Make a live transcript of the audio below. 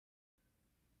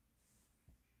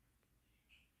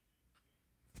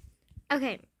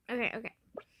Okay.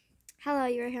 Hello,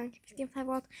 you're here on Game 5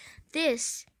 World.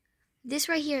 This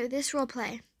right here, this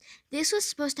roleplay, this was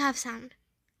supposed to have sound.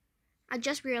 I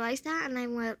just realized that, and I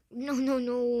went,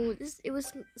 no. It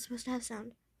was supposed to have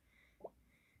sound.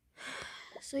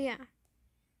 So yeah,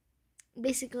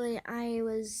 basically, I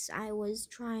was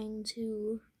trying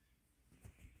to.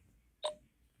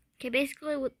 Okay,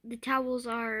 basically, what the towels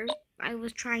are, I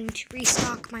was trying to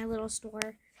restock my little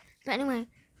store. But anyway,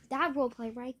 that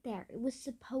roleplay right there, it was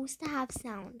supposed to have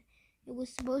sound. It was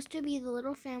supposed to be the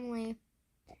little family.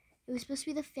 It was supposed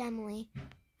to be the family.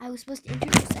 I was supposed to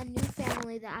introduce a new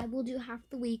family that I will do half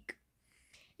the week.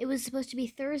 It was supposed to be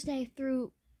Thursday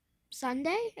through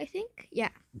Sunday, I think. Yeah.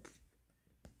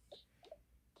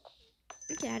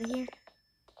 Get out of here.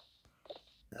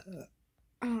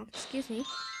 Oh, excuse me.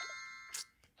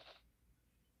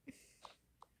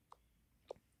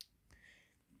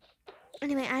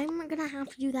 Anyway, I'm gonna have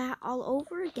to do that all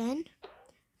over again.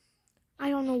 I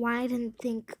don't know why I didn't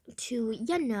think to,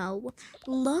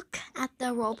 look at the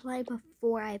roleplay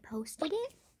before I posted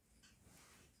it.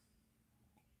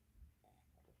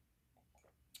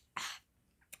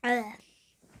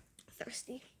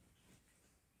 Thirsty.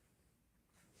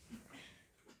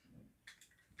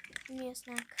 Give me a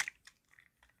snack.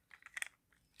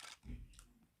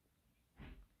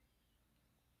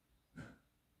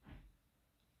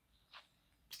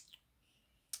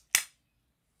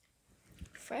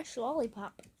 Fresh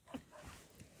lollipop.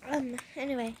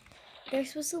 Anyway, they're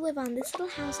supposed to live on this little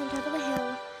house on top of the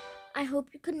hill. I hope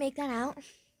you could make that out.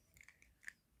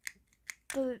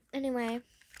 But anyway,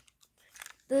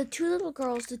 the two little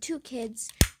girls, the two kids,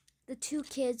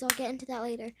 I'll get into that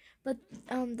later. But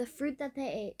the fruit that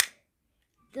they ate,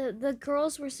 the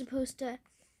girls were supposed to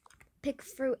pick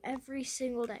fruit every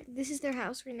single day. This is their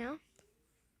house right now.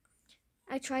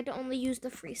 I tried to only use the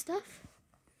free stuff.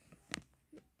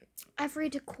 Every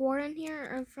decor in here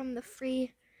are from the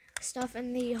free stuff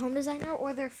in the home designer,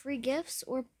 or they're free gifts,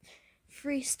 or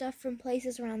free stuff from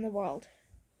places around the world.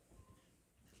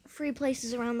 Free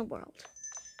places around the world.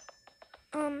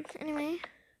 Anyway.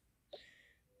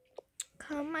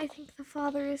 Come, I think the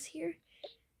father is here.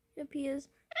 Yep, he is.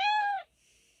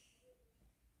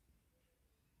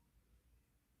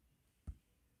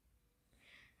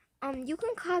 You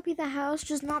can copy the house,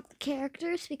 just not the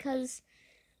characters, because,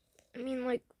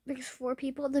 there's 4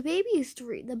 people. The baby's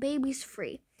 3. The baby's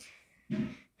free.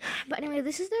 But anyway,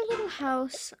 this is their little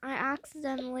house. I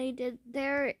accidentally did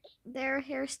their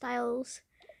hairstyles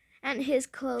and his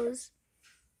clothes.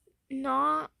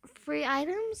 Not free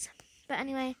items. But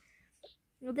anyway,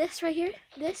 this right here,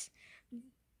 this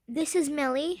is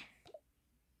Millie.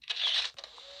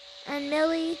 And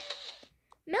Millie's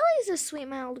a sweet,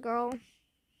 mild girl.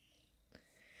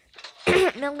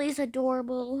 Millie's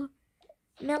adorable.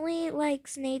 Millie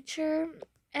likes nature,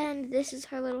 and this is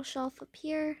her little shelf up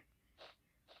here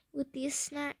with these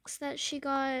snacks that she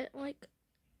got like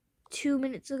 2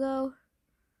 minutes ago.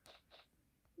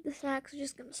 The snacks are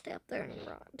just gonna stay up there and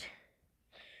rot.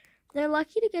 They're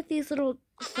lucky to get these little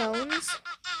phones.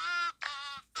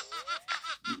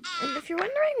 And if you're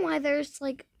wondering why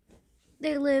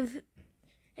they live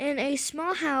in a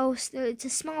small house, it's a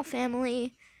small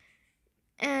family,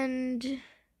 and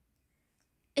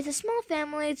it's a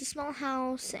small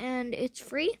house, and it's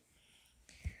free.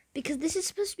 Because this is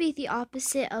supposed to be the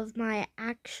opposite of my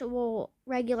actual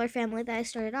regular family that I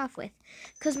started off with.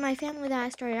 Because my family that I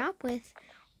started off with,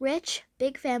 rich,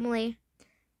 big family,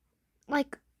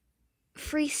 like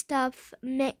free stuff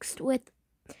mixed with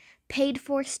paid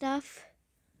for stuff,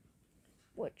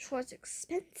 which was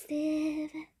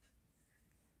expensive.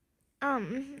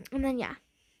 And then yeah,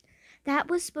 that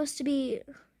was supposed to be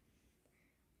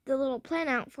the little plan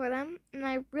out for them, and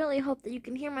I really hope that you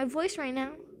can hear my voice right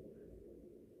now.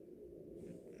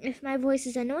 If my voice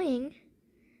is annoying,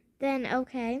 then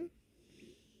okay.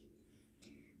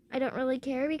 I don't really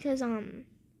care, because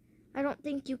I don't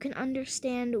think you can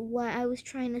understand what I was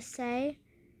trying to say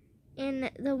in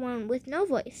the one with no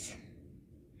voice.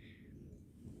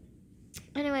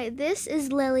 Anyway, this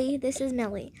is Lily, this is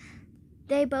Millie.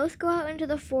 They both go out into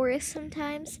the forest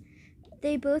sometimes.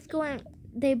 They both go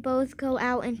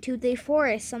out into the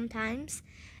forest sometimes,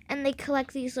 and they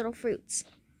collect these little fruits.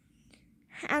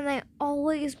 And they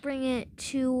always bring it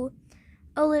to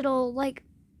a little,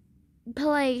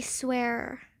 place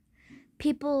where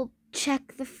people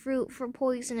check the fruit for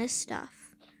poisonous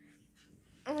stuff.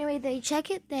 Anyway, they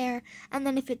check it there, and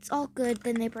then if it's all good,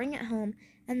 then they bring it home,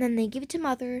 and then they give it to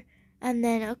Mother, and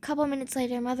then a couple minutes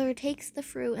later, Mother takes the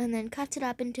fruit and then cuts it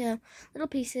up into little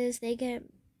pieces. They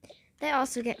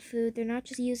also get food. They're not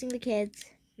just using the kids.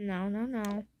 No.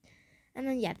 And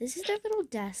then, yeah, this is their little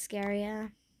desk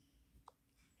area.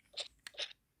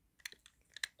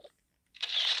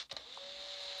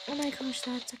 Oh my gosh,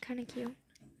 that's kind of cute.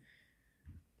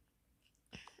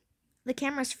 The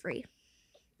camera's free.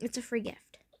 It's a free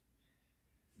gift.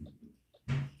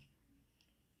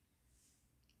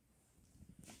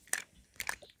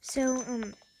 So,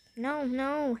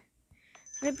 no.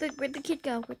 Where'd the kid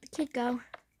go? Where'd the kid go?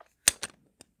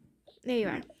 There you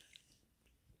are.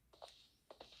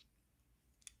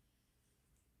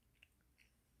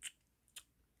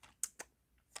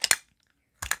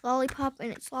 Lollipop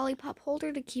and its lollipop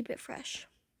holder to keep it fresh.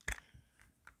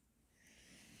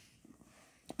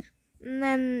 And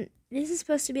then this is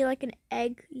supposed to be like an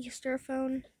egg Easter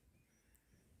phone.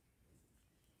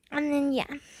 And then, yeah.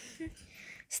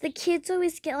 So the kids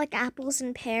always get like apples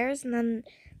and pears, and then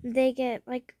they get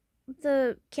like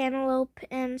the cantaloupe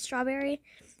and strawberry.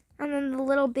 And then the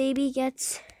little baby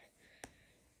gets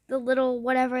the little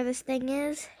whatever this thing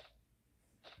is.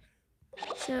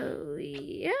 So,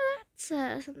 yeah,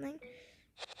 that's something.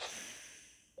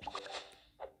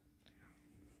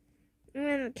 And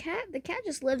then the cat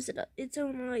just lives its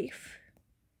own life.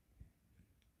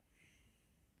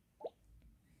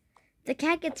 The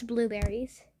cat gets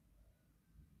blueberries.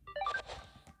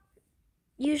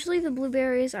 Usually the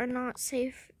blueberries are not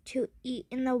safe to eat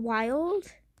in the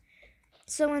wild.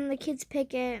 So when the kids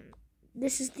pick it,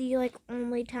 this is the like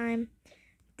only time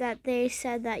that they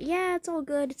said that, yeah, it's all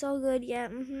good, yeah,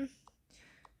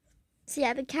 So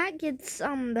yeah, the cat gets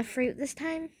the fruit this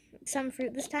time, some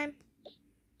fruit this time.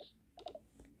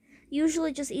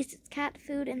 Usually just eats its cat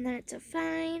food and then it's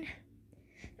fine.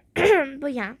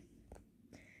 But yeah,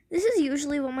 this is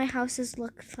usually what my houses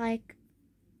looked like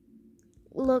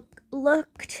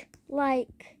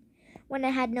when I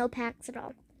had no packs at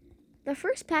all. The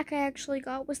first pack I actually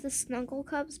got was the Snuggle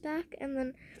Cubs pack, and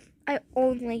then I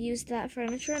only used that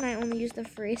furniture, and I only used the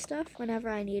free stuff whenever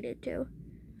I needed to.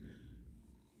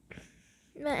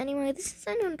 But anyway, this is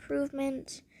an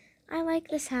improvement. I like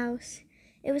this house.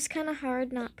 It was kind of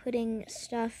hard not putting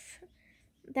stuff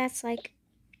that's like,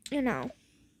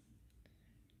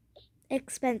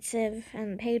 expensive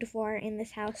and paid for in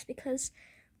this house, because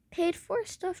paid for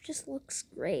stuff just looks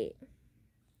great.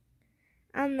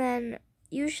 And then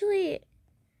usually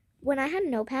when I had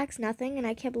no packs, nothing, and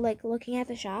I kept like looking at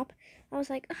the shop, I was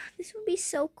like, oh, this would be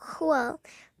so cool.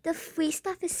 The free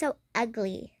stuff is so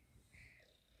ugly.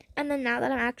 And then now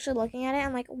that I'm actually looking at it,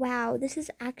 I'm like, wow, this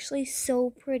is actually so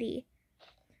pretty.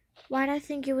 Why did I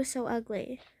think it was so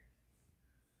ugly?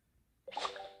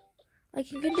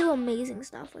 Like, you can do amazing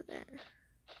stuff with it.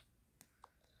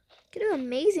 You can do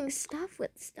amazing stuff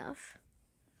with stuff.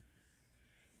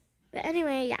 But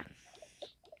anyway, yeah.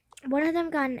 One of them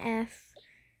got an F.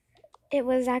 It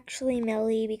was actually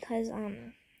Millie, because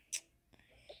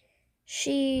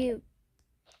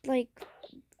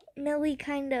Millie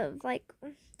kind of like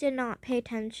did not pay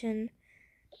attention.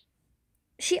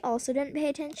 She also didn't pay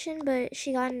attention, but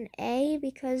she got an A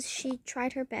because she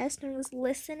tried her best and was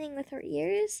listening with her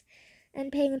ears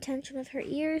and paying attention with her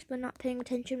ears, but not paying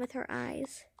attention with her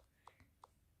eyes.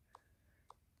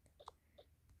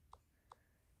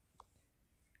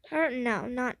 No,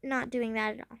 not doing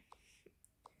that at all.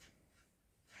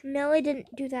 Millie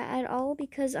didn't do that at all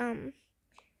because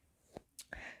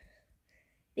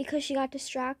she got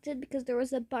distracted because there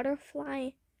was a butterfly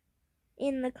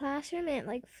in the classroom, and it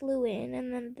like flew in,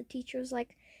 and then the teacher was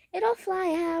like, it'll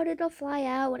fly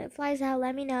out, when it flies out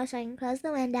let me know so I can close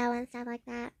the window and stuff like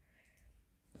that.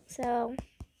 So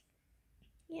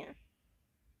yeah.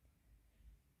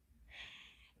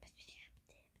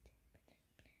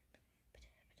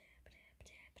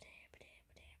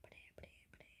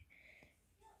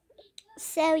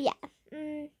 So yeah,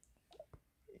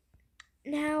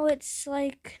 now it's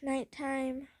like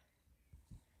nighttime.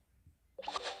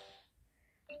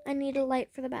 I need a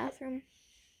light for the bathroom.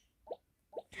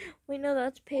 We know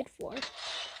that's paid for.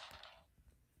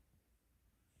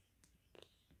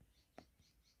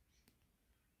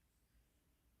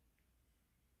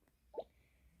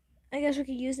 I guess we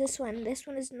could use this one. This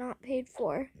one is not paid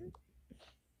for.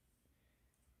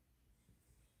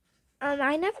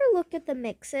 I never looked at the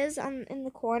mixes in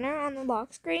the corner on the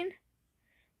lock screen.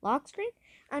 Lock screen?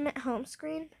 I'm at home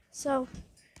screen. So,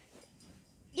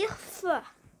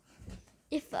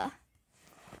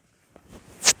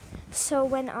 So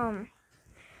when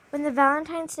the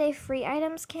Valentine's Day free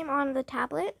items came on the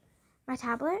tablet, my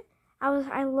tablet,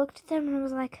 I looked at them and I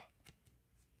was like,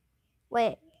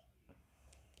 wait,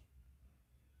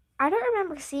 I don't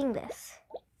remember seeing this.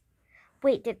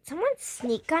 Wait, did someone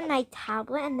sneak on my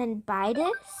tablet and then buy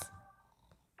this?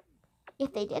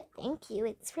 If they did, thank you.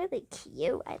 It's really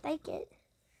cute. I like it.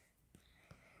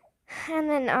 And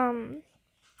then,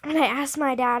 and I asked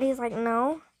my dad, he's like,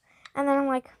 no. And then I'm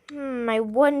like, I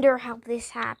wonder how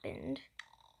this happened.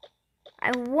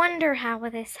 I wonder how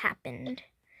this happened.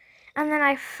 And then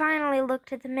I finally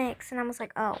looked at the mix and I was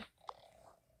like, oh.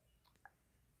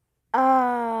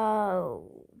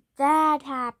 Oh, that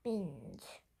happened.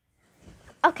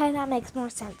 Okay, that makes more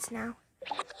sense now.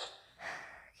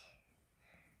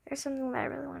 There's something that I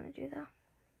really want to do though.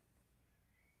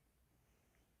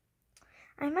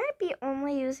 I might be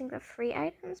only using the free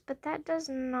items, but that does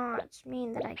not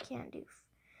mean that I can't do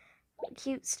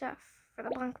cute stuff for the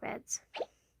bunk beds.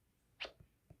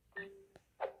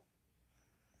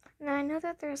 Now I know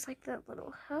that there's like the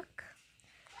little hook,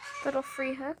 little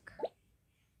free hook.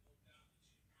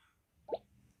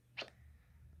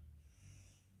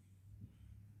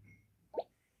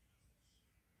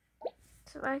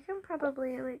 So I can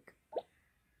probably like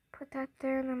put that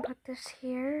there and then put this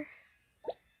here.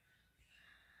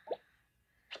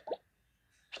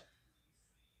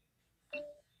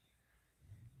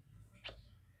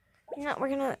 You know, we're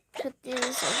gonna put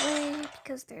these away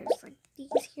because there's like these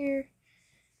here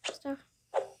stuff.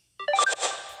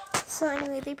 So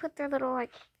anyway, they put their little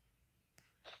like,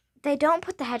 they don't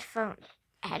put the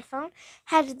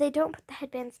they don't put the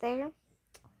headbands there.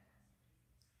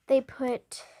 They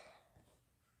put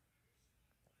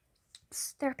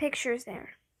their pictures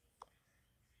there.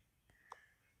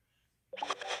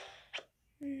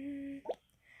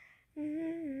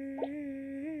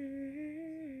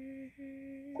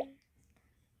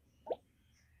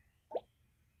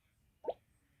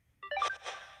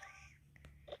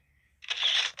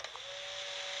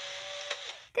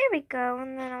 There we go,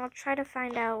 and then I'll try to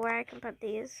find out where I can put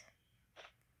these.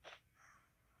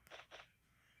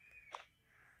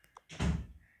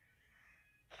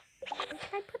 Where can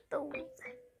I put those?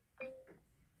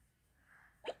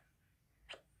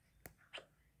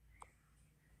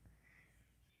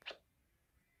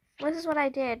 This is what I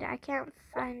did. I can't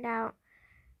find out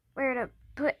where to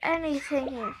put anything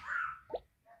here.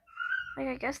 Like,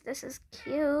 I guess this is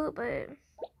cute, but... Okay,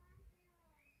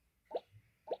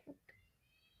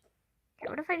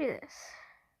 what if I do this?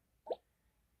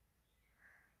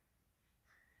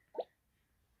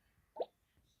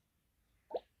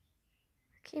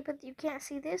 Okay, but you can't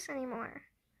see this anymore.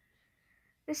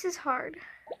 This is hard.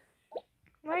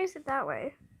 Why is it that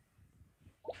way?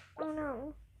 Oh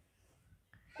no.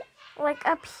 Like,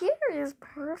 up here is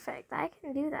perfect. I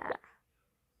can do that.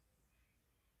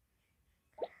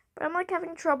 But I'm like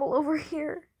having trouble over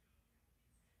here.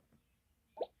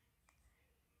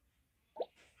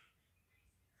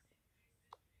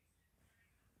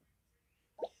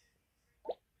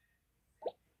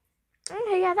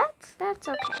 Okay, yeah, that's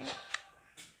okay.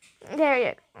 There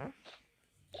you go.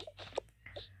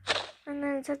 And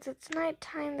then since it's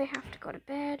nighttime, they have to go to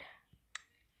bed.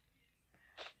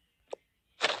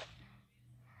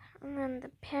 And then the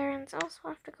parents also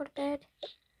have to go to bed.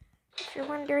 If you're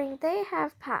wondering, they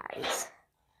have pies.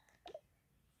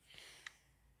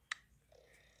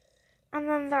 And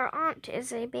then their aunt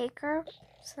is a baker,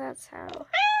 so that's how.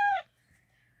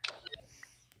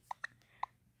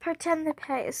 Pretend the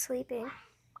pet is sleeping.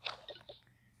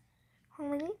 Well,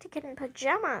 we need to get in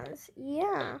pajamas.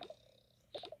 Yeah.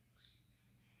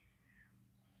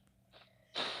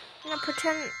 No,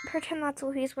 pretend that's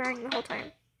what he's wearing the whole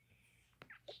time.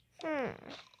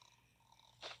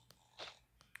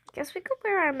 Guess we could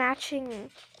wear our matching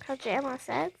pajama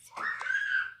sets.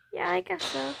 Yeah, I guess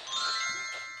so.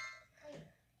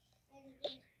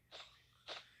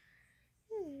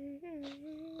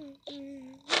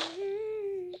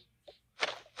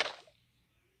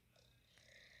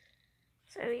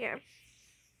 So yeah.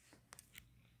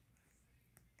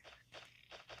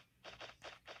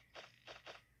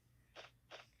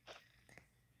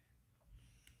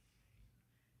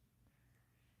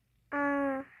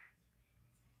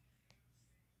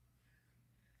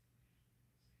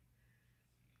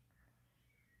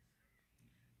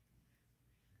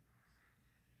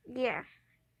 Yeah.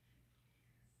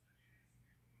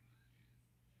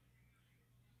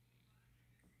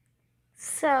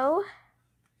 So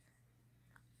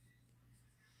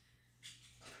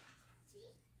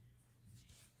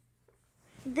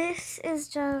this is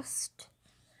just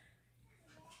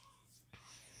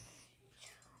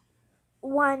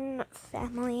one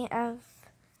family of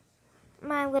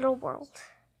my little world.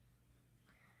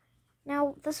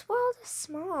 Now, this world is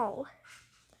small.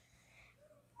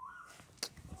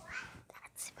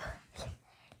 That's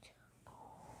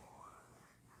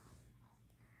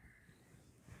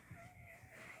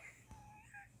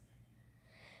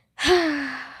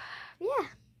yeah,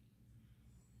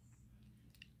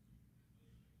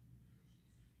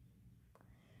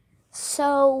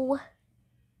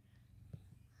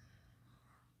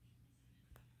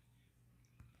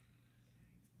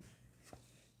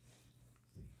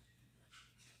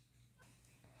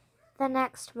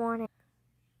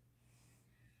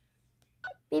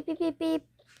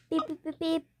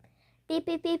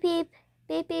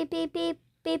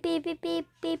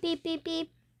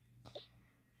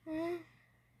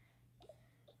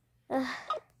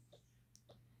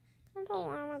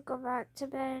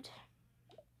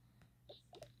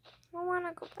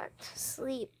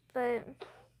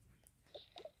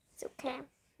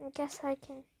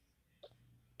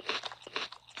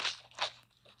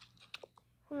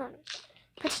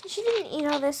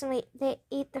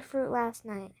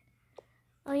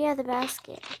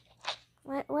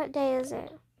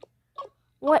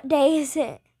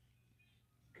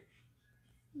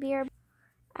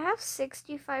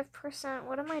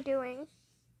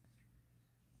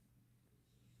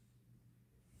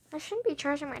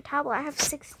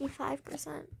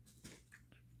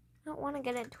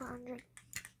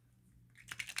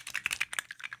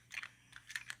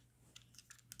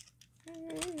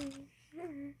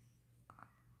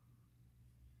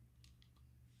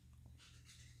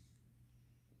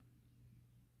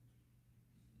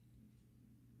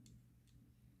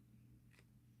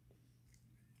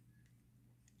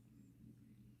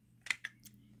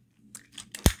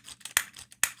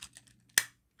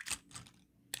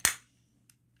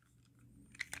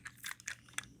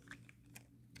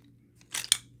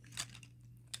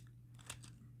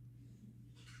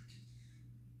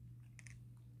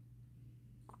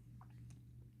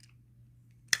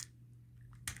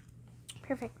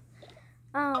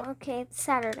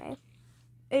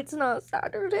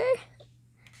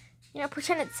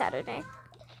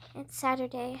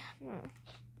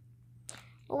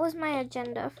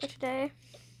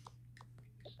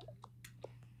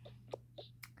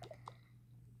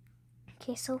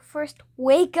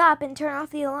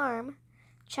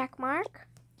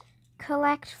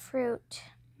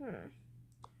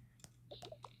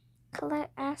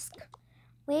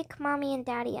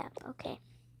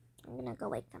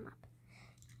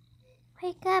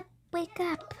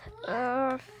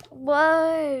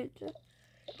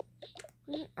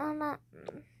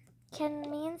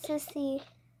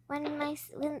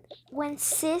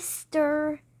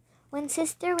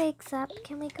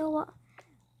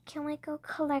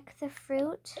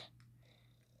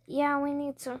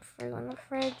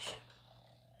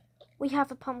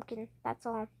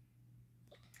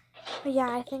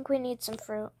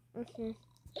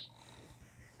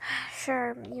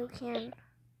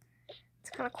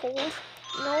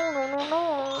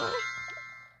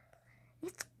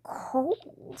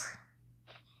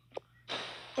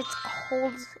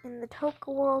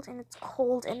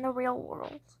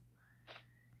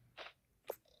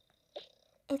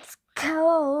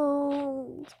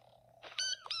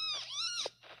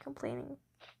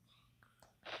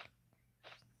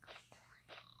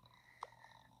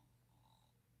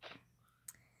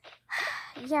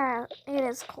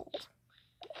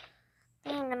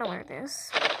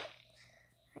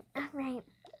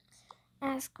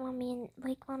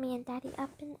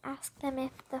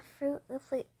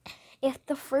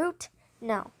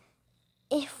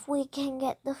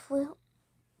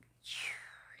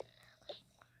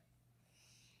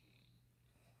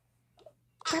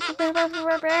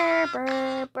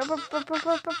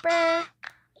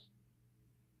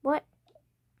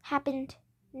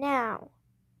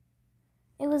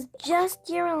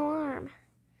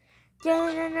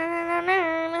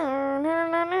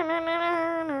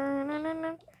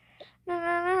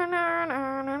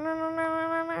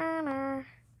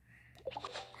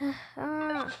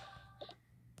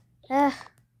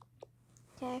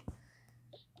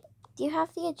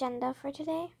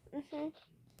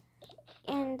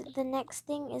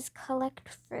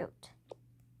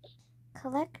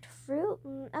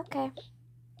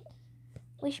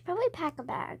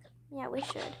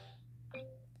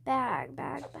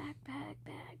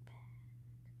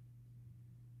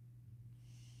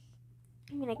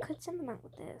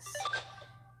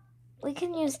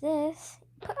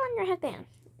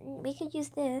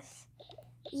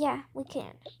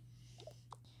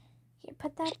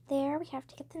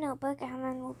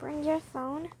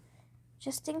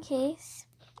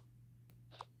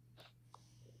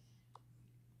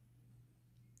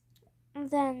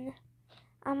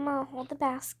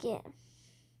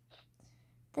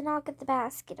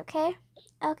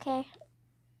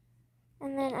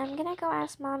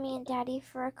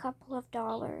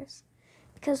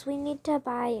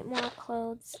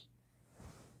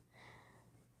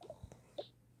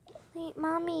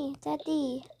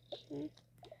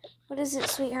 What is it,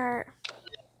 sweetheart?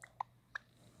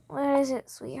 What is it,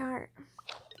 sweetheart?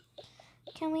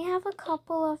 Can we have a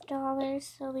couple of dollars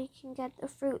so we can get the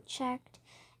fruit checked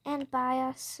and buy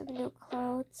us some new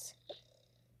clothes?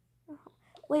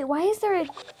 Wait, why is there a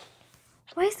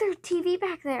TV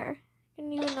back there? I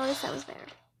didn't even notice that was there.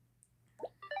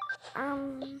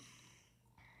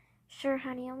 Sure,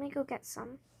 honey, let me go get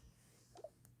some.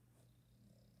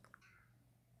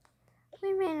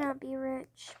 We may not be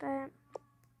rich,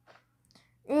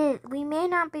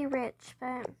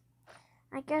 but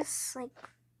I guess like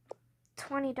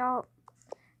 $20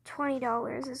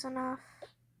 is enough.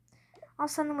 I'll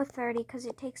send them with 30 because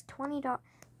it takes $10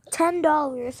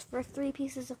 for 3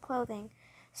 pieces of clothing.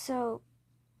 So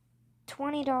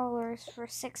 $20 for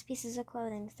 6 pieces of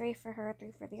clothing, 3 for her,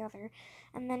 3 for the other,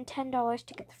 and then $10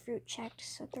 to get the fruit checked.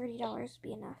 So $30 would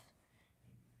be enough.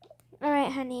 All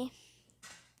right, honey.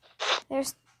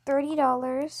 There's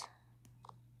 $30.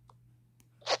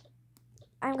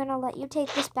 I'm gonna let you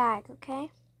take this bag,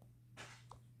 okay?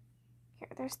 Here,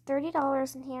 there's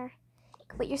 $30 in here.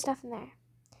 Put your stuff in there.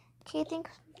 Okay,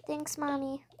 thanks,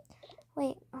 Mommy.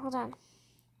 Wait, hold on.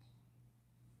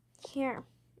 Here.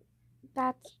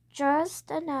 That's just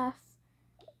enough.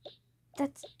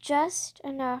 That's just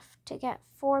enough to get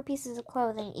 4 pieces of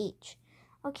clothing each.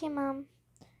 Okay, Mom.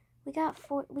 We got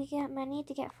money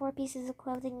to get 4 pieces of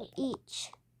clothing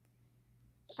each.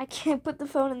 I can't put the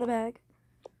phone in the bag.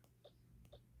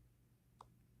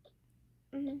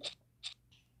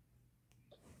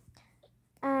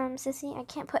 Sissy, I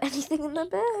can't put anything in the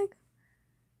bag.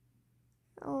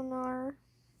 Oh no.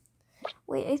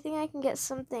 Wait, I think I can get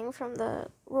something from the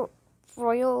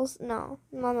Royals. No.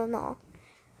 Royals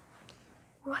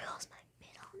my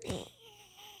middle name.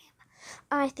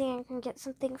 I think I can get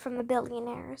something from the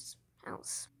billionaire's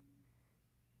house.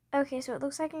 Okay, so it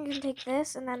looks like I can take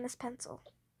this and then this pencil.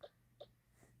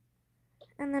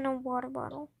 And then a water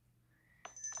bottle.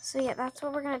 So yeah, that's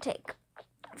what we're gonna take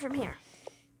from here.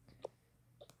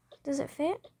 Does it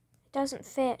fit? It doesn't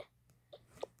fit.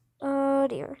 Oh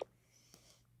dear.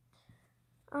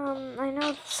 I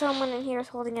know someone in here is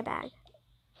holding a bag.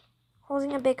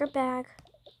 Holding a bigger bag.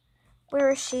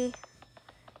 Where is she?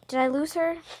 Did I lose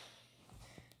her?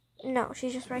 No,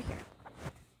 she's just right here.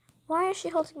 Why is she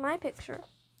holding my picture?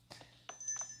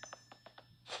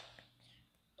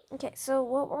 Okay, so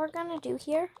what we're gonna do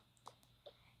here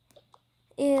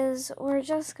is we're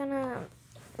just gonna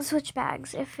switch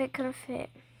bags if it can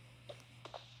fit.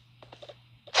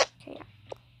 Okay, yeah.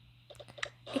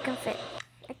 It can fit.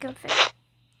 It can fit.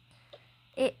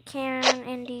 It can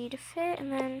indeed fit,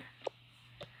 and then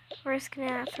we're just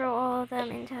gonna throw all of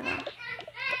them into the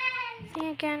thing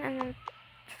again, and then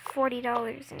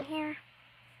 $40 in here.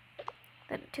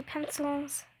 The 2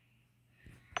 pencils.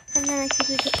 And then I think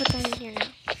we can put that in here now.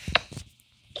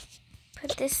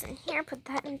 Put this in here, put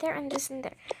that in there, and this in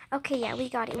there. Okay, yeah, we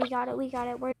got it. We're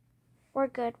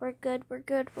good. We're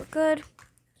good.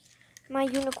 My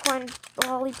unicorn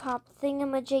lollipop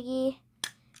thingamajiggy.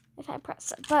 If I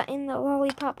press a button, the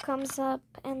lollipop comes up,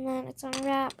 and then it's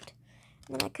unwrapped.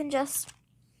 And then I can just...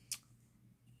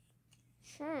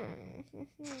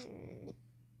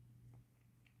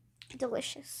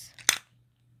 Delicious.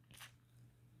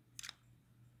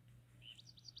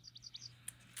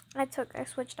 I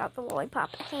switched out the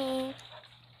lollipop. Hey.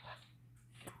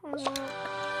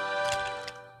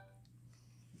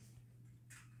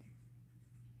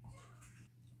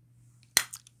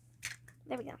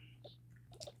 There we go.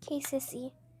 Okay,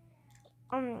 sissy.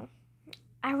 I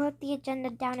wrote the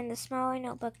agenda down in the smaller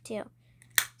notebook too.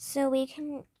 So we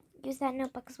can use that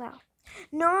notebook as well.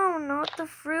 No, not the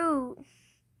fruit.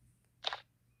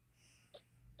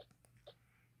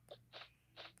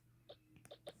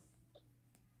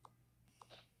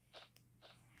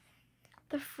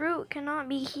 The fruit cannot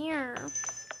be here.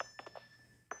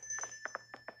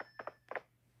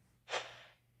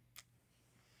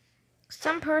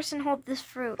 Some person hold this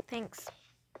fruit, thanks.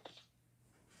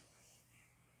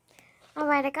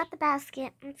 Alright, I got the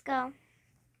basket. Let's go.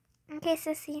 Okay,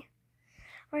 sissy.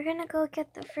 We're gonna go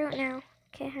get the fruit now.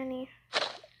 Okay, honey.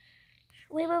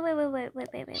 Wait.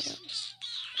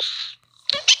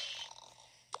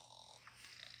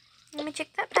 Let me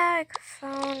check that bag.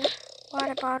 Phone,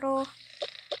 water bottle,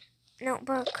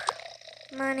 notebook,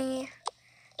 money,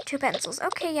 2 pencils.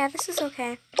 Okay, yeah, this is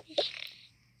okay.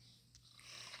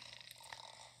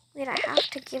 Wait, I have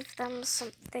to give them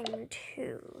something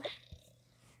too. I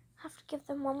have to give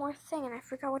them one more thing, and I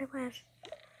forgot what it was.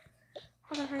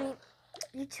 Hold on, honey.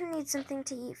 You 2 need something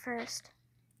to eat first.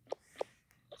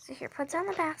 So here, put down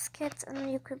the baskets, and then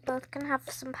you both can have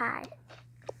some pie.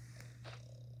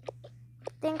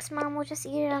 Thanks, Mom. We'll just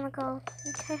eat it on the go.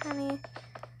 Okay, honey.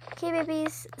 Okay,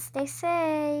 babies. Stay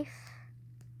safe.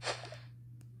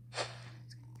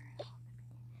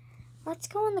 Let's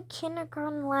go on the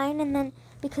kindergarten line, and then,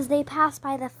 because they pass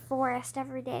by the forest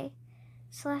every day.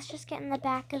 So let's just get in the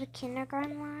back of the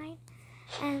kindergarten line.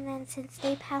 And then since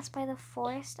they pass by the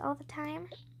forest all the time,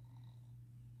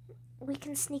 we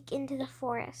can sneak into the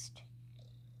forest.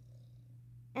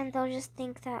 And they'll just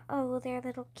think that, oh, they're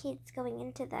little kids going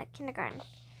into that kindergarten.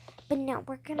 But no,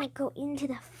 we're gonna go into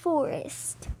the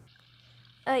forest.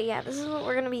 Yeah, this is what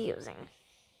we're gonna be using.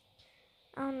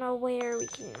 I don't know where we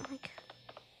can, like...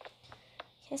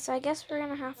 Okay, so I guess we're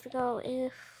gonna have to go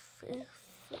if...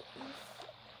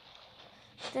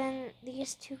 Then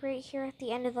these two right here at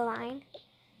the end of the line.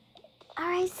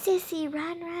 Alright, sissy,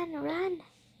 run, run, run.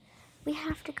 We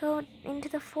have to go into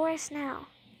the forest now.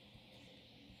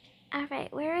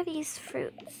 Alright, where are these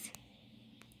fruits?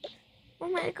 Oh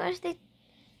my gosh,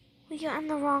 we got on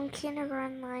the wrong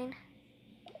kindergarten line.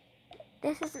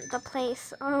 This isn't the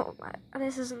place. Oh my,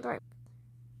 this isn't the right.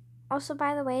 Also,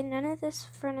 by the way, none of this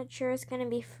furniture is going to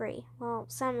be free. Well,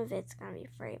 some of it's going to be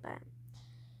free, but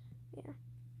yeah.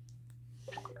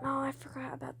 Oh, I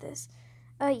forgot about this.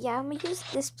 Yeah, I'm going to use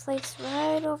this place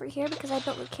right over here because I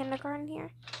built a kindergarten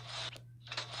here.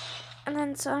 And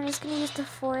then, so I'm just going to use the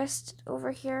forest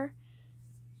over here.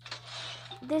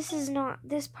 This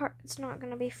part's not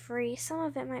going to be free. Some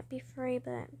of it might be free,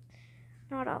 but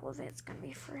not all of it's going to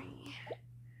be free.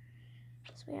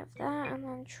 So we have that, and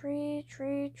then tree.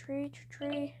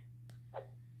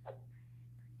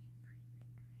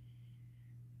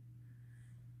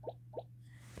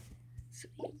 So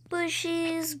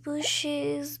bushes.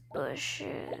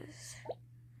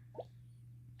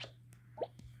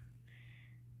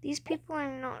 These people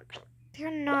they're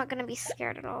not going to be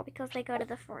scared at all because they go to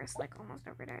the forest like almost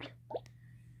every day.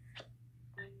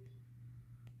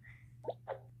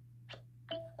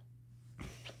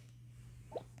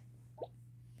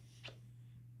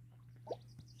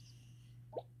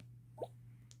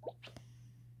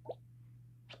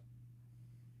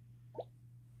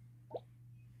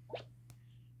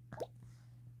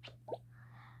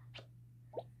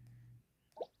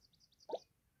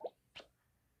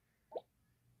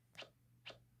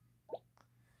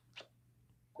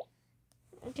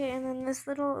 Okay, and then this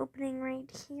little opening right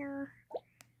here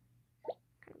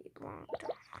can be blocked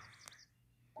off.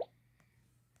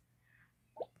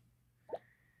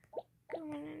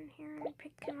 Going in here and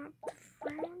picking up the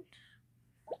fruit.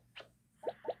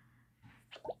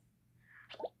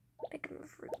 Picking the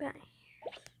fruit back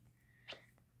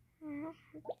here. Oh,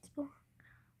 it's blocked.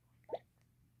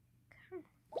 Come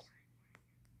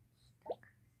on.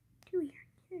 Do your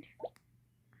kinder.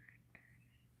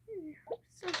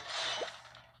 So.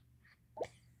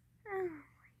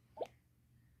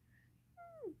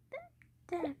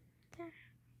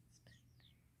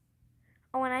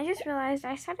 Oh, and I just realized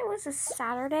I said it was a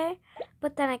Saturday,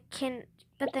 but then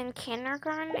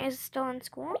kindergarten is still in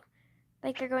school,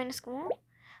 like they're going to school.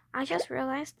 I just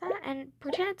realized that, and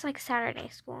pretend it's like Saturday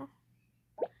school.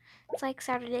 It's like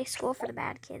Saturday school for the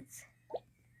bad kids.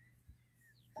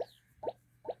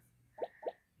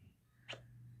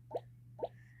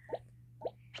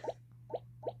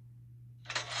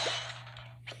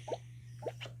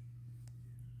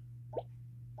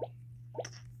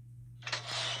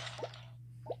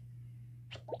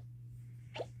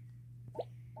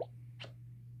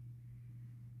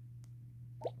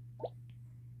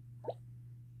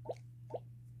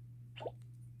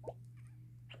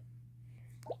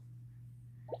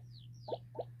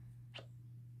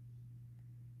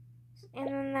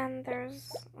 And then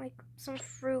there's like some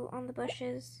fruit on the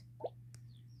bushes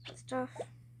and stuff.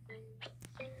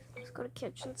 Let's go to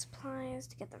kitchen supplies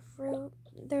to get the fruit.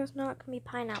 There's not gonna be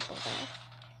pineapple there.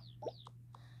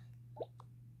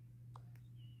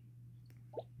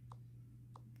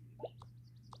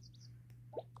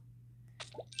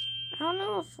 I don't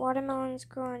know if watermelons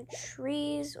grow on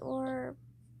trees or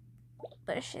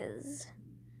bushes.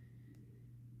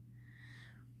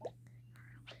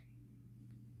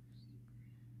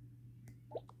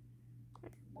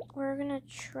 We're gonna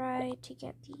try to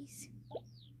get these.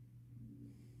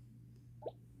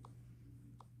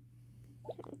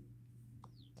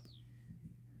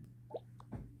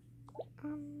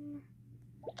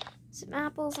 Some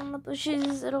apples on the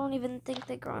bushes. I don't even think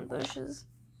they grow on bushes.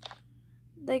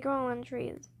 They grow on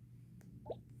trees.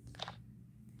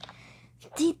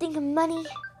 Do you think money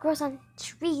grows on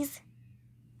trees?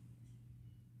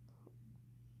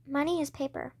 Money is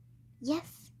paper.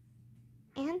 Yes.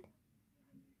 And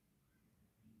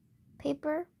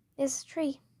paper is a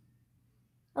tree.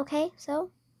 Okay,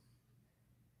 so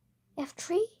If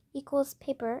tree equals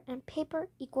paper and paper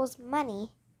equals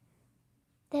money,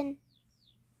 then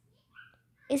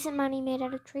isn't money made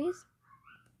out of trees?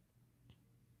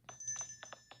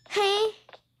 Hey!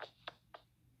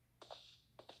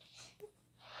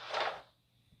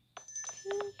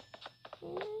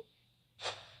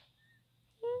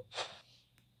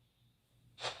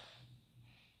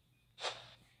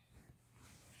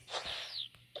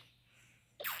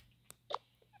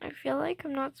 I feel like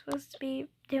I'm not supposed to be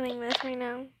doing this right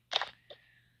now.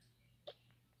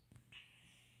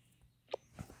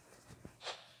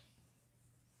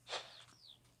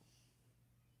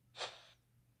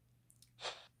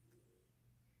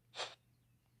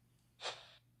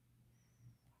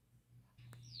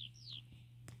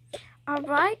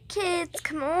 Alright, kids,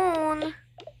 come on.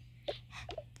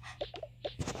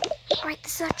 Alright,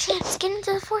 this is our chance. Get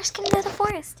into the forest, get into the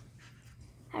forest.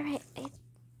 Alright,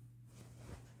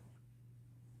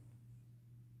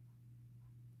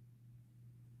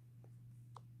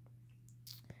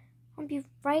 I'll be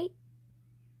right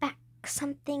back.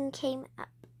 Something came up.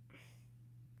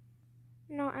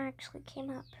 No, actually came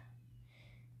up.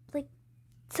 Like,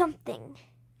 something.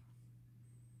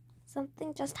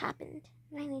 Something just happened,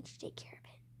 and I need to take care of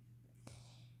it.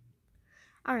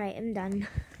 Alright, I'm done.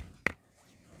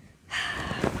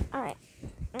 Alright,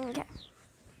 okay.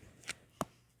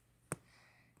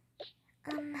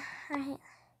 Alright.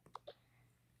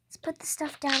 Let's put the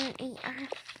stuff down and eat our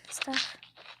stuff.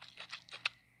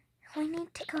 We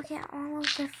need to go get all of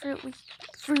the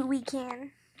fruit we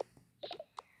can.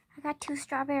 I got 2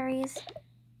 strawberries.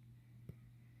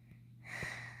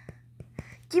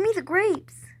 Give me the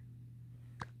grapes.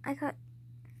 I got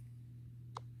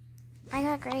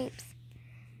grapes.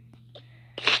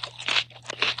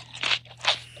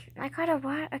 I got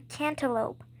a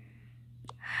cantaloupe.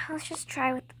 Let's just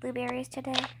try with the blueberries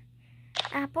today.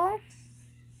 Apple.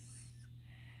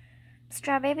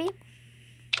 Strawberry.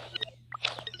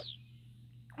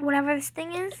 Whatever this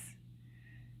thing is.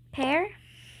 Pear.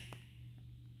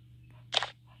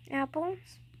 Apples.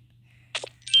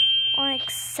 Like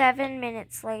 7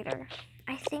 minutes later.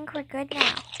 I think we're good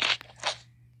now.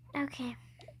 Okay.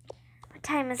 What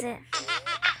time is it?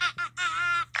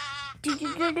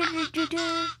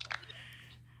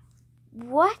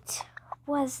 What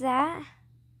was that?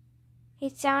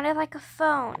 It sounded like a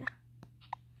phone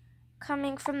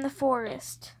coming from the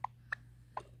forest.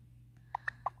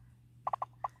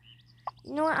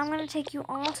 You know what? I'm gonna take you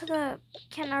all to the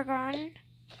kindergarten.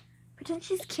 Pretend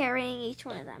she's carrying each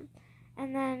one of them.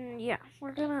 And then, yeah,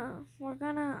 I'm gonna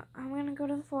go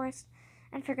to the forest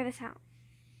and figure this out.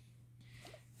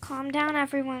 Calm down,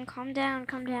 everyone. Calm down,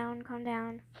 calm down, calm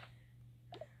down.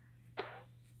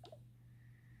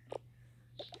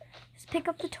 Just pick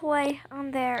up the toy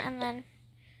on there and then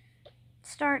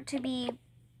start to be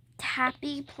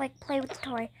happy. Play with the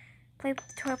toy. Play with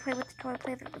the toy, play with the toy,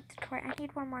 play with the toy. I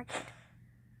need one more kid.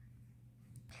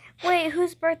 Wait,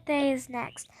 whose birthday is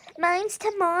next? Mine's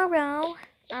tomorrow.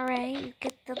 Alright, you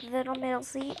get the little middle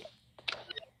seat.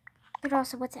 But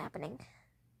also, what's happening?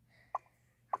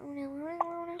 Oh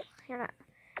no. Here, not.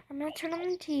 I'm gonna turn on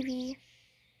the TV.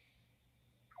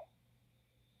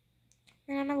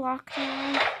 Then I'm gonna lock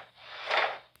down.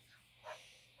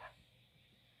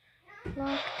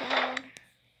 Lock down.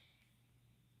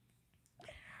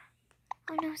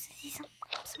 Oh no, Sissy,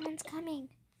 someone's coming.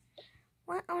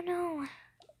 What? Oh no.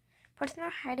 But they're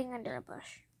hiding under a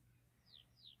bush.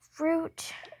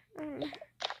 Fruit.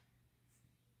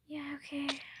 Yeah, okay.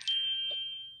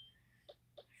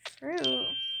 Fruit.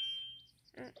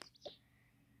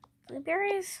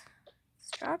 Blueberries.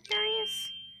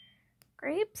 Strawberries.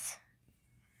 Grapes.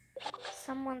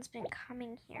 Someone's been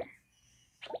coming here.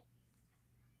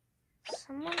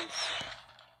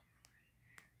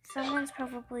 Someone's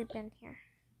probably been here.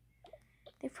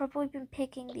 They've probably been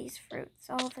picking these fruits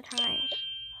all the time.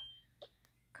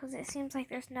 Because it seems like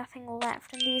there's nothing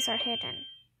left and these are hidden.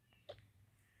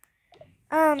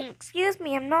 Excuse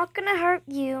me, I'm not gonna hurt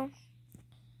you.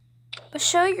 But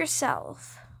show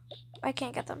yourself. I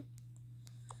can't get them.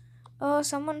 Oh,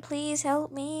 someone please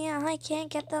help me. I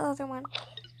can't get the other one.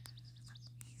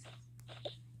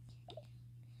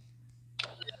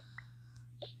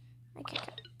 I can't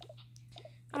get it.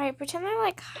 Alright, pretend they're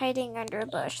like hiding under a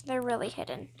bush. They're really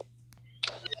hidden.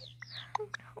 Oh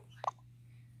no.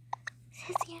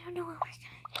 Sissy, I don't know what we're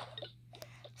gonna do.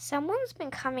 Someone's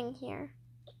been coming here.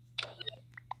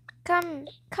 Come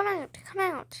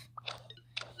out.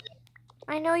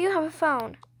 I know you have a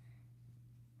phone.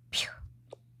 Pew.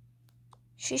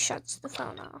 She shuts the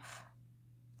phone off.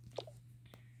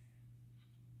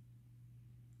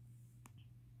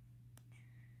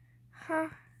 Huh?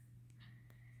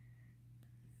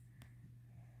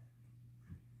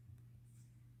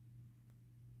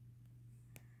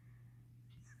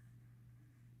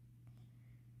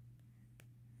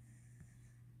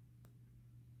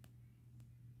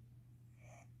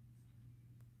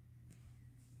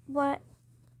 What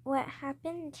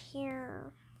happened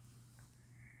here?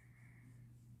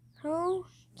 Who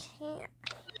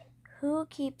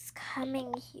keeps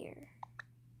coming here?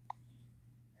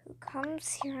 Who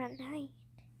comes here at night?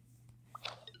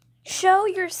 Show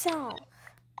yourself.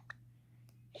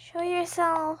 Show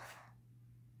yourself.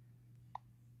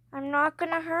 I'm not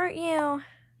gonna hurt you.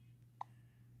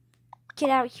 Get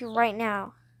out here right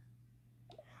now,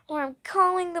 or I'm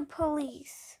calling the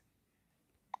police.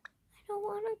 I don't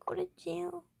want to go to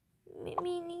jail.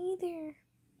 Me neither.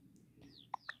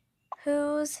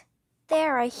 Who's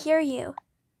there? I hear you.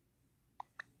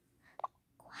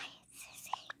 Quiet,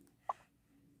 sissy.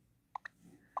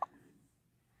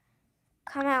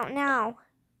 Come out now.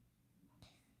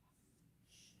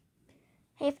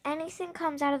 Hey, if anything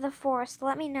comes out of the forest,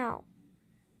 let me know.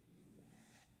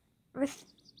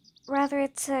 Whether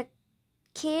it's a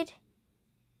kid,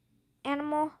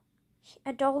 animal,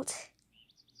 adult,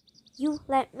 you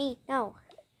let me know.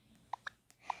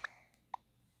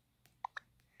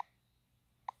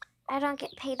 I don't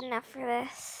get paid enough for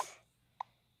this.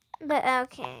 But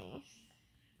okay.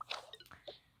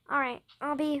 Alright,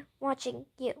 I'll be watching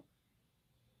you.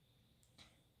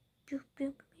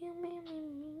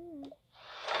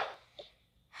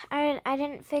 I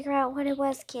didn't figure out what it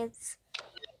was, kids.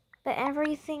 But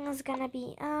everything's gonna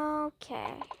be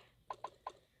okay.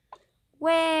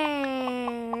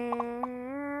 Where?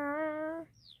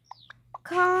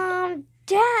 Calm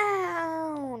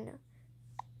down.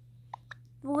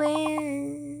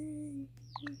 When?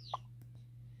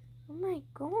 Oh my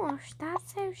gosh,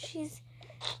 that's how she's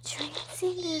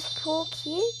trancing those poor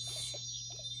kids.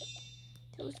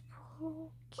 Those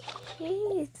poor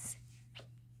kids.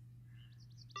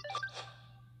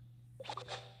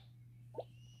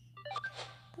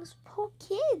 Those poor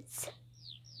kids.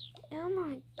 Oh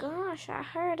my gosh, I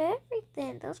heard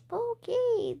everything. Those poor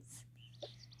kids.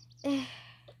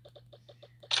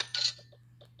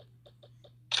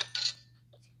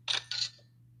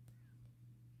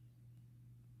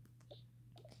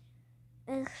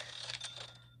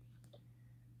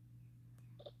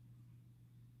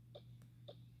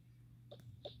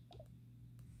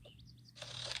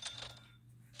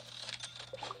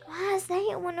 Why is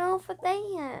that one over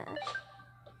there?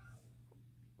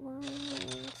 1,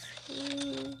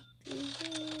 2, 3,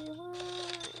 1.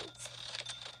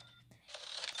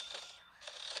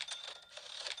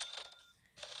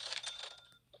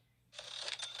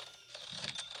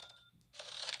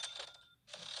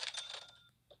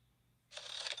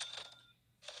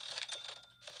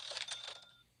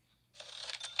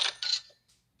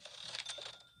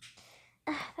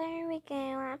 There we go,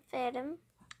 I fed him.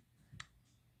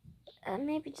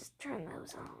 Maybe just turn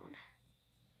those on.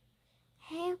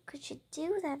 How could you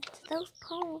do that to those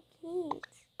poor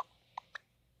kids?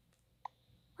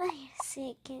 Wait a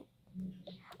second.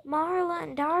 Marla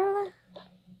and Darla?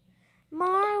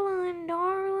 Marla and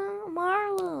Darla?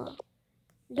 Marla.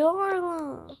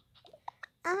 Darla.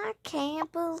 I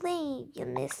can't believe you,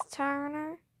 Miss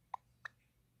Turner.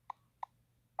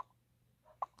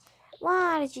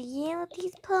 Why did you yell at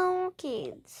these poor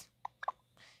kids?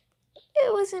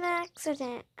 It was an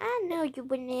accident. I know you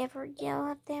would never yell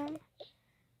at them.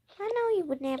 I know you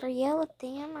would never yell at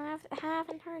them. I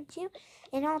haven't heard you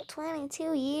in all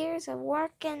 22 years of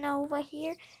working over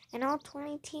here, and all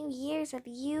 22 years of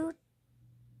you.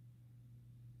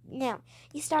 No,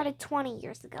 you started 20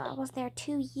 years ago. I was there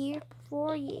 2 years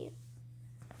before you.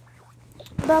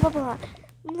 Blah, blah, blah.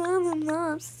 Blah, blah,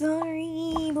 blah. I'm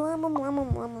sorry. Blah, blah, blah, blah,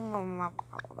 blah, blah, blah.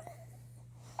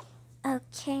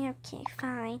 Okay,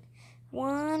 fine.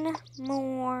 One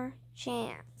more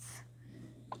chance.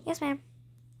 Yes, ma'am.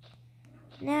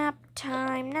 Nap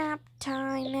time,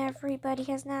 everybody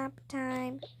has nap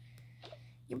time.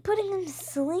 You're putting them to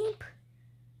sleep?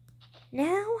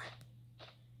 Now?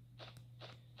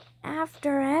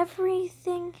 After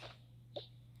everything?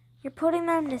 You're putting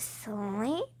them to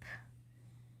sleep?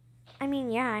 I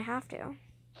mean, yeah, I have to.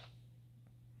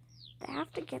 They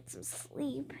have to get some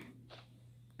sleep.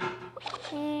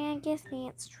 Yeah, I guess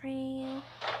that's true.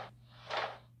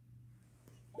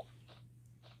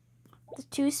 The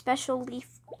 2 special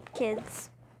leaf kids.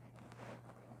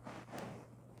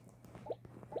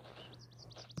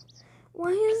 Why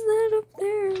is that up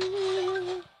there?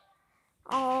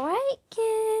 Alright,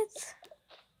 kids.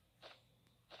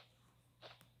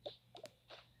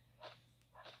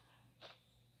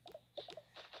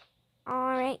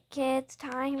 Alright, kids,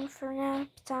 time for nap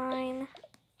time.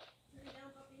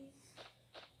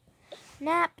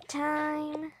 Nap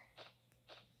time.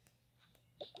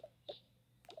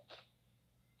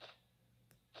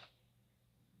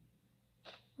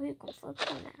 You can flip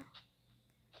them now.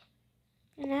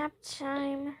 Nap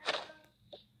time.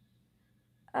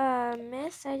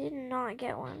 Miss, I did not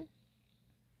get one.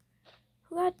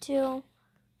 Who got 2?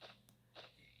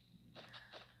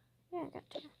 Yeah, I got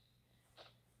 2.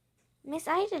 Miss,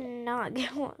 I did not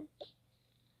get one.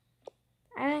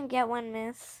 I didn't get one,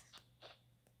 miss.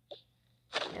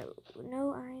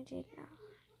 No, I did not.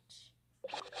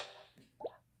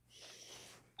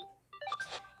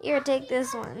 Here, take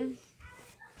this one.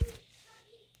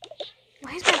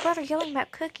 Why is my brother yelling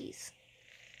about cookies?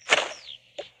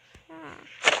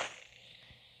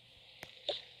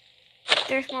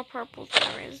 There's more purple than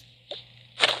there is.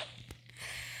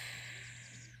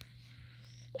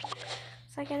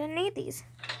 So I didn't need these.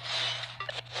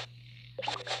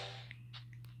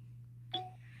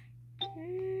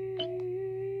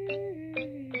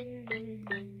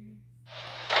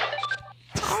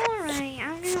 Alright,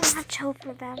 I'm gonna watch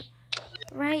over them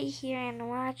right here and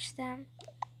watch them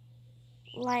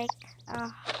like a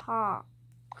hawk.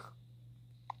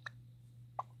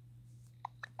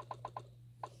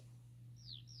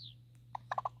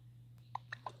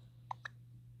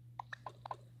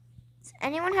 Does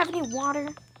anyone have any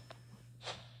water?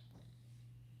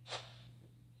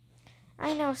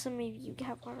 I know some of you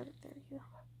have water. There you go.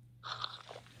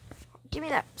 Give me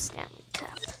that Stanley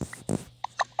cup.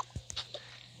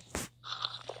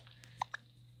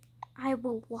 I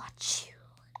will watch you.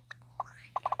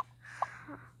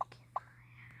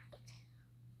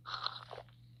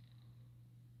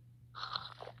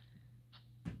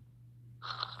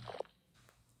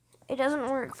 It doesn't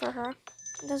work for her.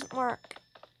 It doesn't work.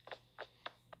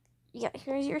 Yeah,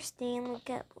 here's your Stanley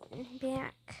cup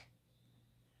back.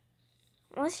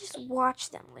 Let's just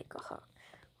watch them like a hawk.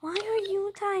 Why are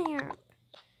you tired?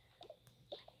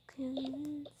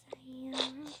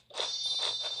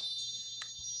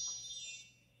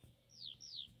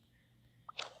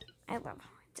 I love how I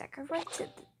decorated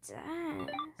the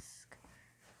desk.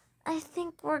 I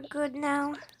think we're good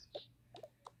now.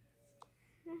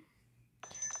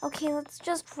 Okay, let's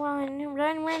just run.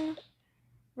 Run.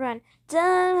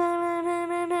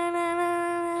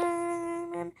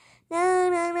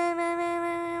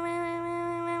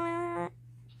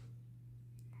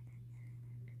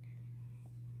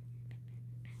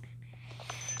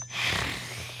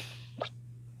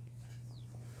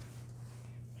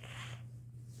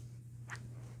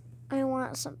 I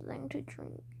want something to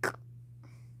drink.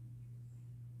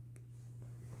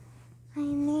 I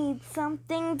need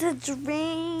something to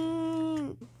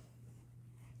drink.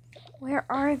 Where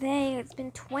are they? It's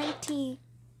been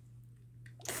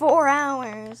 24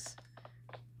 hours.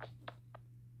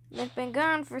 They've been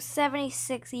gone for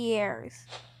 76 years.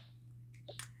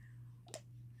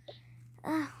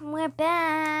 We're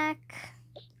back.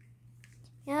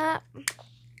 Yep.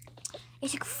 It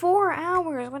took 4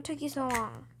 hours. What took you so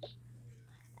long?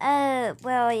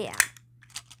 Well, yeah.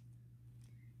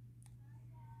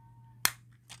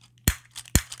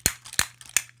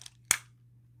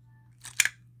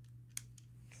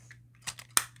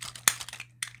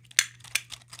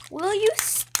 Will you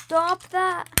stop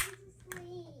that?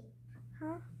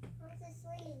 Huh?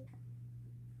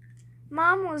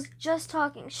 Mom was just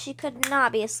talking. She could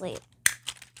not be asleep.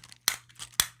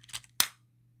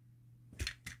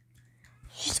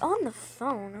 She's on the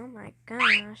phone. Oh my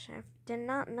gosh. I did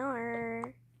not know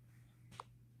her.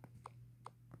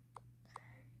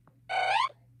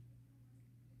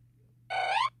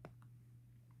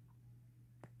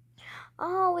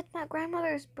 Oh, it's my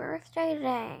grandmother's birthday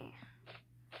today.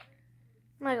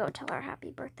 I'm gonna go tell her happy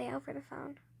birthday over the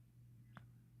phone.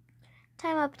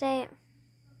 Time update.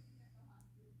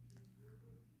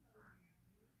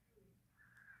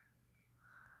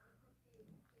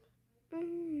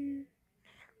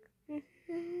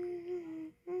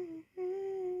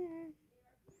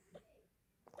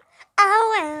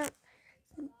 I want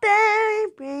berry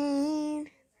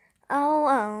green. I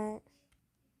want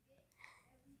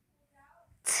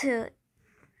to.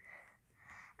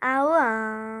 I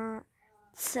want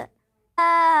to.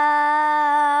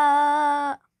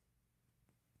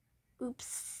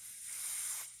 Oops.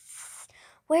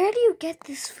 Where do you get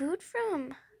this food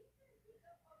from?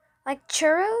 Like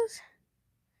churros?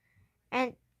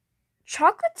 And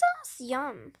chocolate sauce?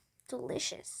 Yum.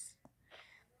 Delicious.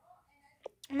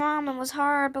 Mom, it was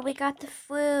hard, but we got the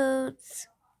fruits.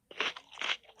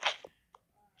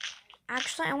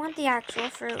 Actually, I want the actual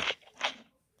fruit.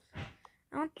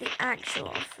 I want the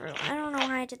actual fruit. I don't know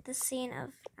why I did the scene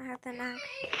of I have them out.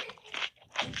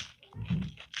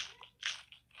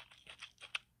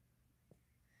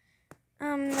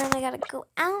 Then I gotta go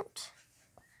out.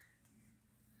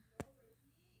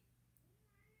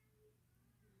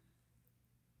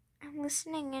 I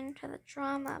listening into the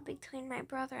drama between my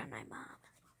brother and my mom.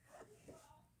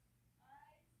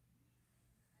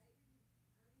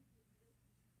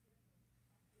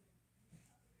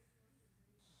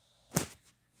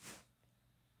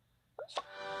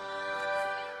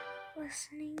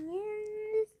 Listening in.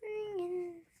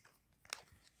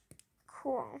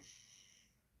 Cool.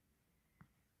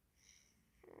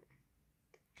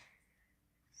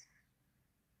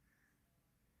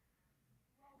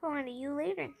 Going to you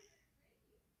later.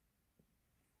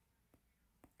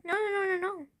 No.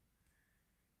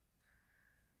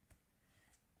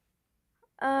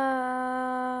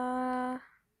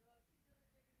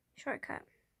 Shortcut.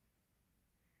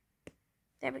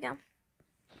 There we go.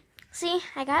 See,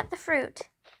 I got the fruit.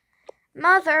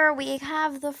 Mother, we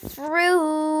have the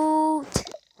fruit.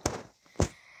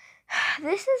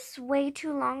 This is way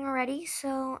too long already,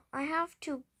 so I have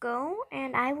to go,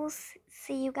 and I will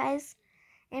see you guys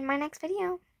in my next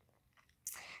video.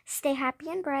 Stay happy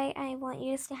and bright. I want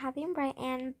you to stay happy and bright,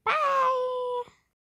 and bye!